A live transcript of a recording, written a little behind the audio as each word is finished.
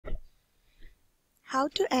How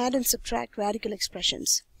to add and subtract radical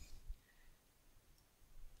expressions.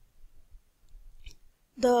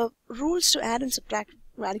 The rules to add and subtract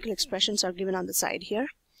radical expressions are given on the side here.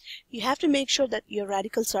 You have to make sure that your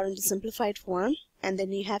radicals are in the simplified form, and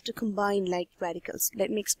then you have to combine like radicals. Let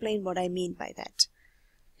me explain what I mean by that.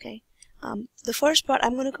 Okay. The first part,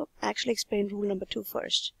 I'm going to actually explain rule number 2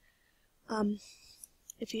 first.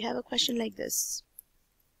 If you have a question like this,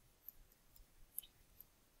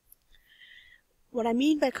 what I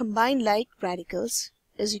mean by combine like radicals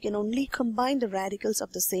is you can only combine the radicals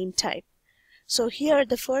of the same type. So here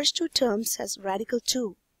the first two terms has radical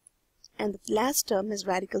 2 and the last term is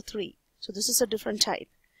radical 3. So this is a different type.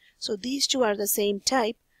 So these two are the same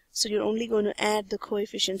type, so you're only going to add the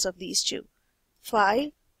coefficients of these two.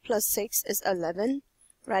 5 plus 6 is 11,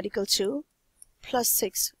 radical 2, plus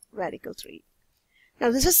 6, radical 3.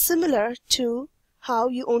 Now this is similar to how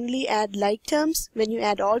you only add like terms when you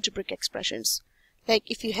add algebraic expressions.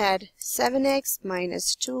 Like if you had 7x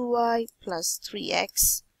minus 2y plus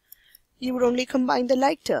 3x, you would only combine the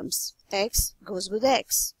like terms. X goes with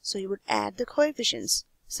x, so you would add the coefficients.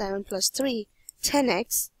 7 plus 3,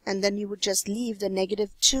 10x, and then you would just leave the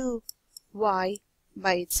negative 2y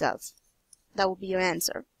by itself. That would be your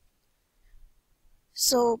answer.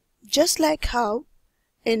 So just like how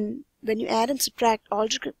when you add and subtract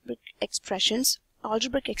algebraic expressions,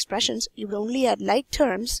 you would only add like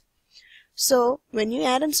terms. So when you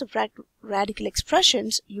add and subtract radical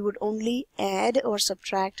expressions, you would only add or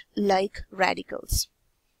subtract like radicals.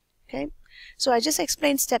 Okay, so I just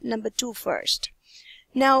explained step number 2 first.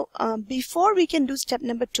 Now, before we can do step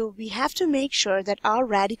number 2, we have to make sure that our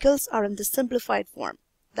radicals are in the simplified form.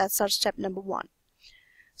 That's our step number 1.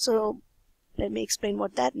 So let me explain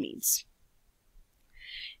what that means.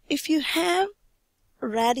 If you have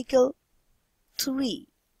radical 3,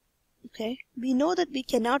 okay, we know that we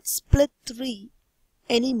cannot split 3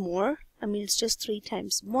 anymore. I mean, it's just 3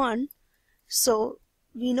 times 1. So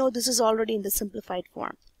we know this is already in the simplified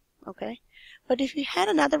form. Okay, but if you had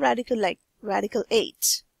another radical like radical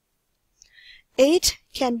 8, 8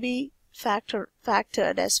 can be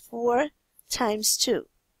factored as 4 times 2,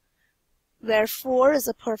 where 4 is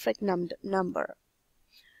a perfect number.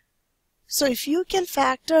 So if you can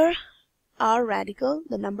factor our radical,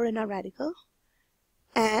 the number in our radical,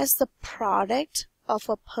 as the product of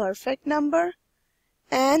a perfect number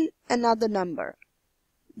and another number,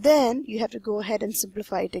 then you have to go ahead and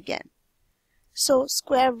simplify it again. So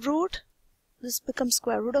square root, this becomes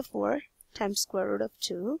square root of 4 times square root of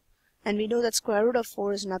 2, and we know that square root of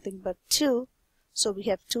 4 is nothing but 2, so we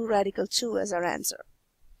have 2 radical 2 as our answer.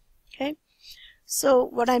 Okay, so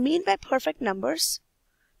what I mean by perfect numbers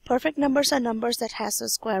are numbers that has a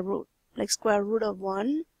square root, like square root of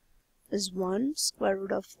 1 is 1, square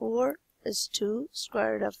root of 4 is 2,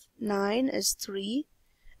 square root of 9 is 3,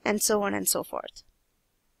 and so on and so forth.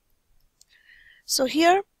 So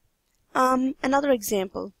here, another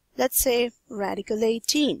example, let's say radical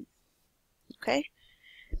 18. Okay,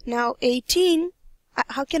 now 18,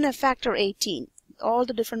 how can I factor 18? All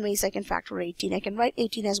the different ways I can factor 18. I can write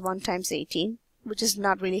 18 as 1 times 18, which is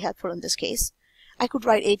not really helpful in this case. I could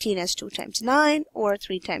write 18 as 2 times 9 or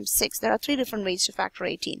 3 times 6. There are 3 different ways to factor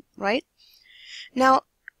 18, right? Now,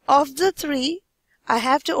 of the 3, I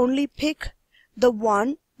have to only pick the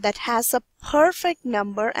one that has a perfect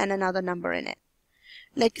number and another number in it.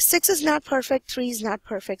 Like 6 is not perfect, 3 is not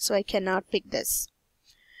perfect, so I cannot pick this.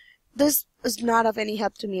 This is not of any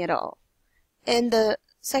help to me at all. In the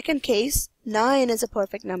second case, 9 is a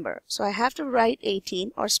perfect number, so I have to write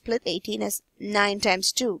 18 or split 18 as 9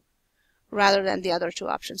 times 2 rather than the other two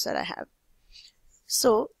options that I have.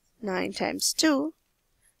 So 9 times 2,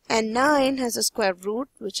 and 9 has a square root,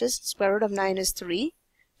 which is square root of 9 is 3.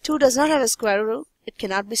 2 does not have a square root, it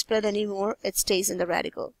cannot be split anymore, it stays in the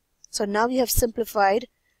radical. So now we have simplified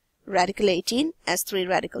radical 18 as 3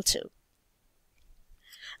 radical 2.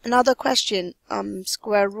 Another question,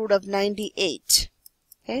 square root of 98.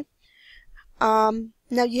 Okay. Now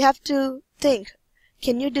you have to think,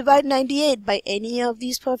 can you divide 98 by any of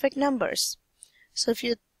these perfect numbers? So if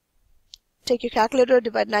you take your calculator,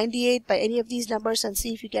 divide 98 by any of these numbers and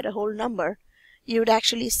see if you get a whole number, you would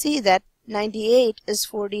actually see that 98 is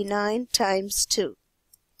 49 times 2.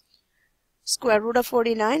 Square root of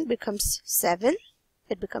 49 becomes 7.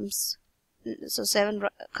 So 7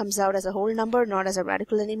 comes out as a whole number, not as a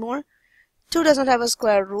radical anymore. 2 doesn't have a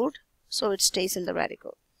square root, so it stays in the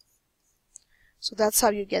radical. So that's how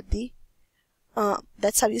you get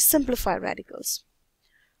that's how you simplify radicals.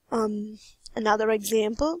 Another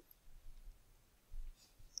example,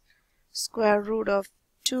 square root of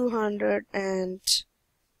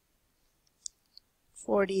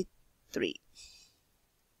 243.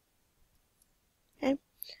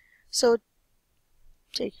 So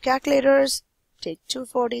take calculators, take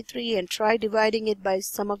 243 and try dividing it by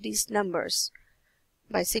some of these numbers.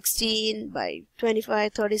 By 16, by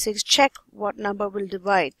 25, 36, check what number will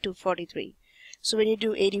divide 243. So when you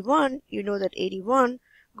do 81, you know that 81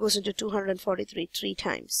 goes into 243 3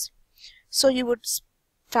 times. So you would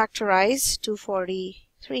factorize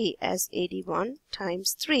 243 as 81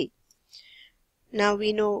 times 3. Now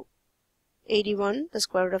we know 81, the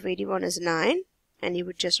square root of 81 is 9, and you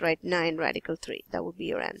would just write 9 radical 3. That would be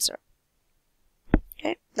your answer.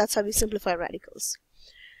 Okay, that's how we simplify radicals.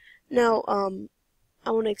 Now I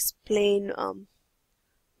want to explain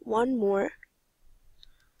one more.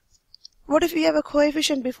 What if you have a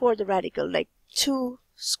coefficient before the radical, like 2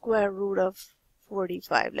 square root of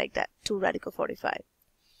 45, like that, 2 radical 45.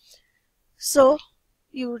 So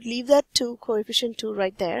you would leave that 2, coefficient 2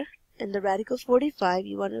 right there. In the radical 45,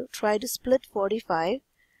 you want to try to split 45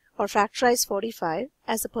 or factorize 45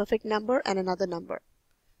 as a perfect number and another number.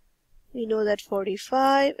 We know that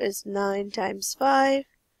 45 is 9 times 5.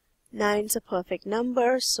 9 is a perfect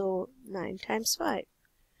number, so 9 times 5.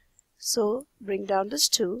 So bring down this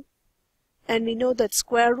 2. And we know that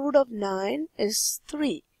square root of 9 is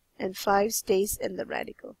 3 and 5 stays in the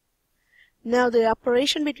radical. Now the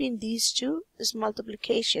operation between these two is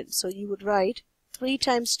multiplication. So you would write 3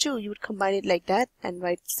 times 2, you would combine it like that and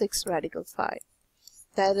write 6 radical 5.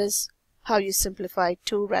 That is how you simplify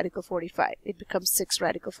 2 radical 45. It becomes 6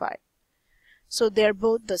 radical 5. So they're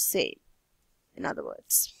both the same, in other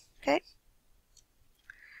words. Okay.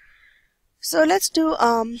 So let's do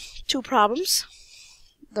 2 problems.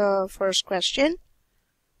 The first question,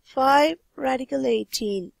 5 radical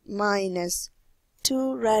 18 minus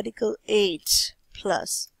 2 radical 8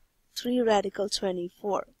 plus 3 radical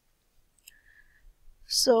 24.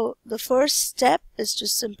 So the first step is to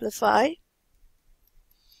simplify.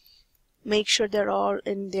 Make sure they're all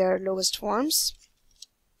in their lowest forms.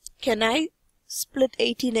 Can I split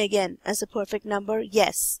 18 again as a perfect number?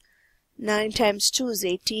 Yes. 9 times 2 is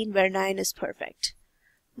 18, where 9 is perfect.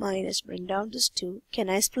 Minus, bring down this 2. Can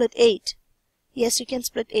I split 8? Yes, you can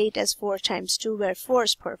split 8 as 4 times 2, where 4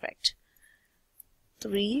 is perfect.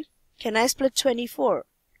 3. Can I split 24?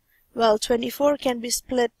 Well, 24 can be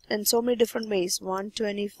split in so many different ways. 1,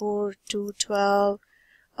 24, 2, 12,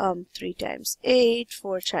 3 times 8,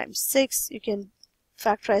 4 times 6. You can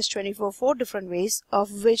factorize 24 4 different ways,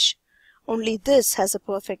 of which only this has a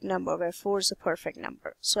perfect number, where 4 is a perfect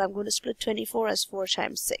number. So I'm going to split 24 as 4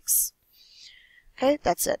 times 6. Okay,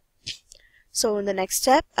 that's it. So in the next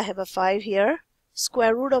step, I have a 5 here.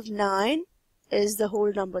 Square root of 9 is the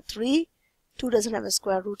whole number 3. 2 doesn't have a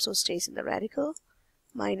square root, so stays in the radical.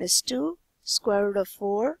 Minus 2. Square root of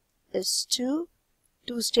 4 is 2.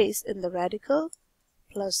 2 stays in the radical.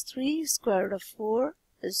 Plus 3. Square root of 4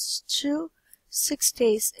 is 2. 6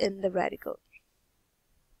 stays in the radical.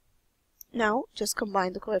 Now just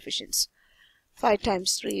combine the coefficients. 5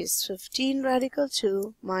 times 3 is 15 radical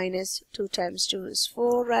 2 minus 2 times 2 is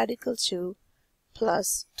 4 radical 2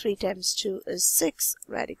 plus 3 times 2 is 6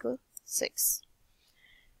 radical 6.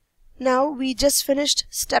 Now we just finished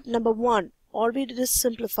step number 1. All we did is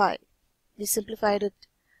simplify. We simplified it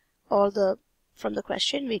from the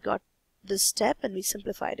question. We got this step and we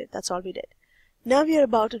simplified it. That's all we did. Now we are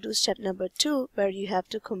about to do step number 2, where you have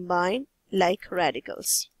to combine like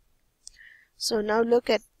radicals. So now look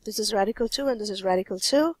at, this is radical 2 and this is radical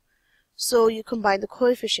 2. So you combine the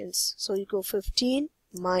coefficients. So you go 15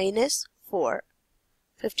 minus 4.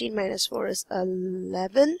 15 minus 4 is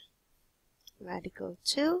 11 radical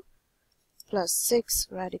 2 plus 6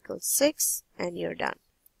 radical 6, and you're done.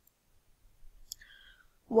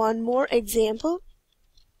 One more example.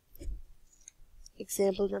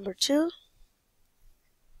 Example number 2.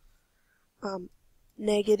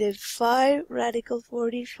 Negative 5 radical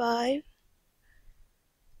 45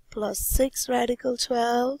 plus 6 radical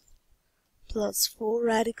 12 plus 4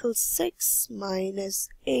 radical 6 minus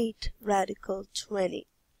 8 radical 20.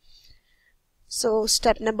 So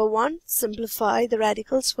step number 1, simplify the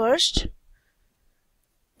radicals first.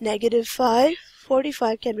 Negative 5,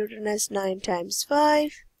 45 can be written as 9 times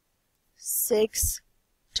 5. 6,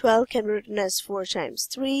 12 can be written as 4 times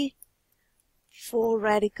 3. 4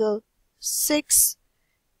 radical 6.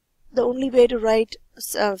 The only way to write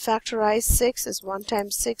factorize 6 is 1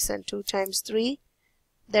 times 6 and 2 times 3.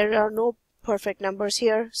 There are no perfect numbers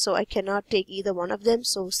here, so I cannot take either one of them.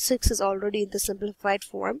 So 6 is already in the simplified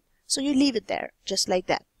form. So you leave it there, just like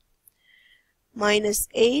that. Minus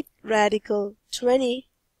 8 radical 20,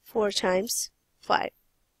 4 times 5.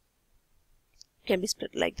 Can be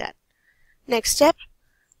split like that. Next step,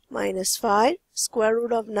 minus 5. Square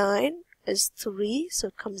root of 9 is 3, so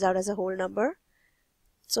it comes out as a whole number.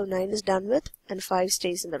 So 9 is done with, and 5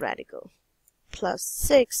 stays in the radical. Plus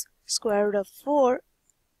 6 square root of 4,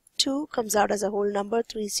 2 comes out as a whole number,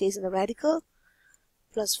 3 stays in the radical.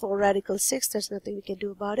 Plus 4 radical 6, there's nothing we can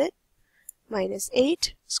do about it. Minus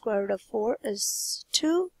 8 square root of 4 is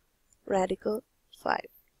 2 radical 5.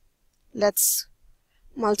 Let's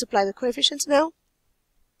multiply the coefficients now.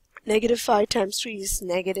 Negative 5 times 3 is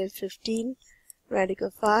negative 15 radical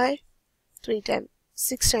 5.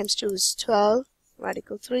 6 times 2 is 12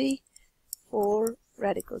 radical 3. 4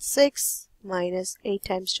 radical 6 minus 8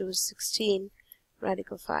 times 2 is 16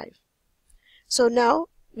 radical 5. So now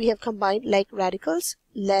we have combined like radicals.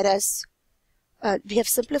 Let us, we have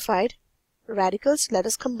simplified radicals. Let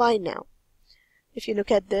us combine now. If you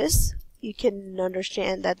look at this, you can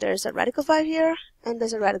understand that there's a radical 5 here and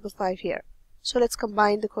there's a radical 5 here. So let's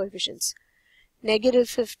combine the coefficients. Negative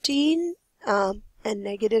 15 and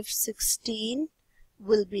negative 16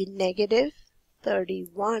 will be negative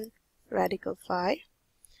 31 radical 5.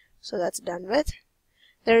 So that's done with.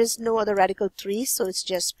 There is no other radical 3, so it's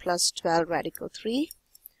just plus 12 radical 3.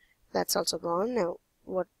 That's also gone. Now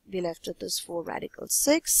what we left with is 4 radical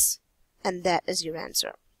 6, and that is your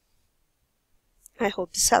answer. I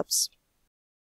hope this helps.